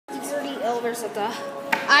30 elevators at the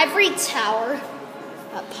Ivory Tower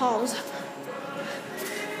at Palms.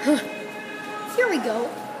 Here we go.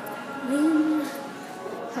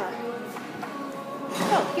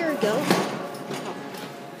 Oh, here we go.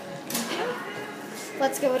 Okay.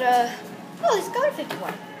 Let's go to... Oh, let's go to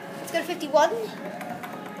 51. Let's go to 51.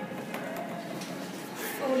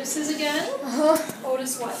 Otis's again?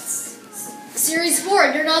 Otis what? Series 4.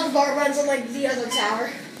 You're not the bar runs on like the other tower.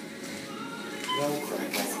 No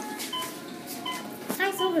cracks.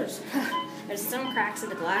 Nice elevators. There's some cracks in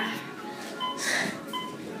the glass.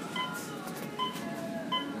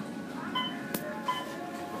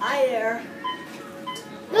 Hi there.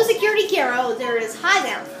 No security camera. Oh, there it is. Hi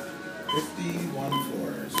there. 51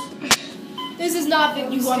 floors. This is not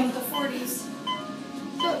 51. The 40s.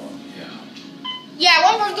 Yeah,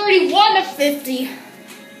 one from 31 to 50.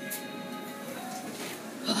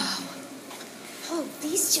 Oh,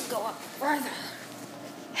 these two go up further.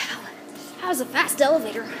 How's a fast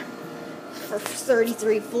elevator for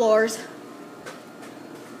 33 floors?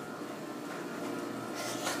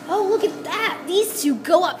 Oh, look at that. These two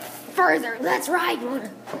go up further. Let's ride one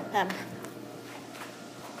of them.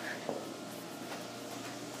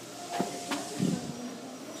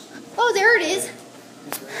 Oh, there it is.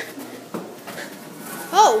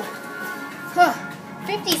 Oh.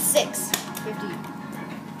 56. 50. Is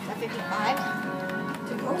that 55?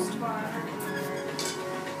 The Ghost Bar.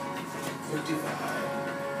 55.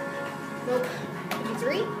 Nope.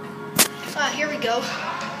 53? Here we go.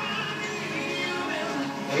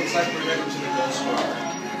 It looks like we're heading to the Ghost Bar.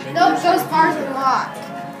 Maybe Nope, Ghost Bar's locked.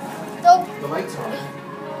 Nope, The light's on.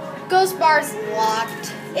 Ghost Bar's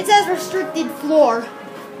locked. It says restricted floor.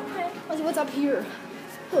 Okay, let's see what's up here.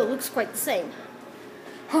 Oh, it looks quite the same.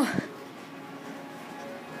 Huh.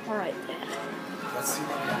 Alright. Let's see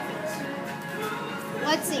what happens.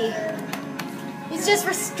 Let's see. It's just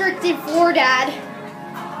restricted floor, Dad.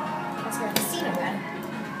 That's where the casino at.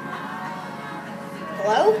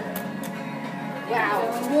 Hello? Wow.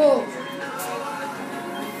 Whoa.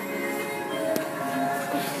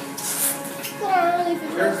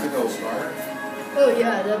 Where's the Ghost Bar? Oh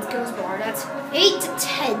yeah, that's Ghost Bar. That's 8 to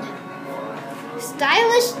 10.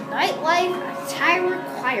 Stylish nightlife attire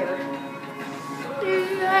required. I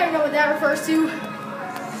don't know what that refers to.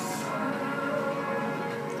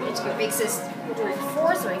 Let's go big sis.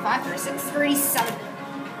 34, 35, 36, 37.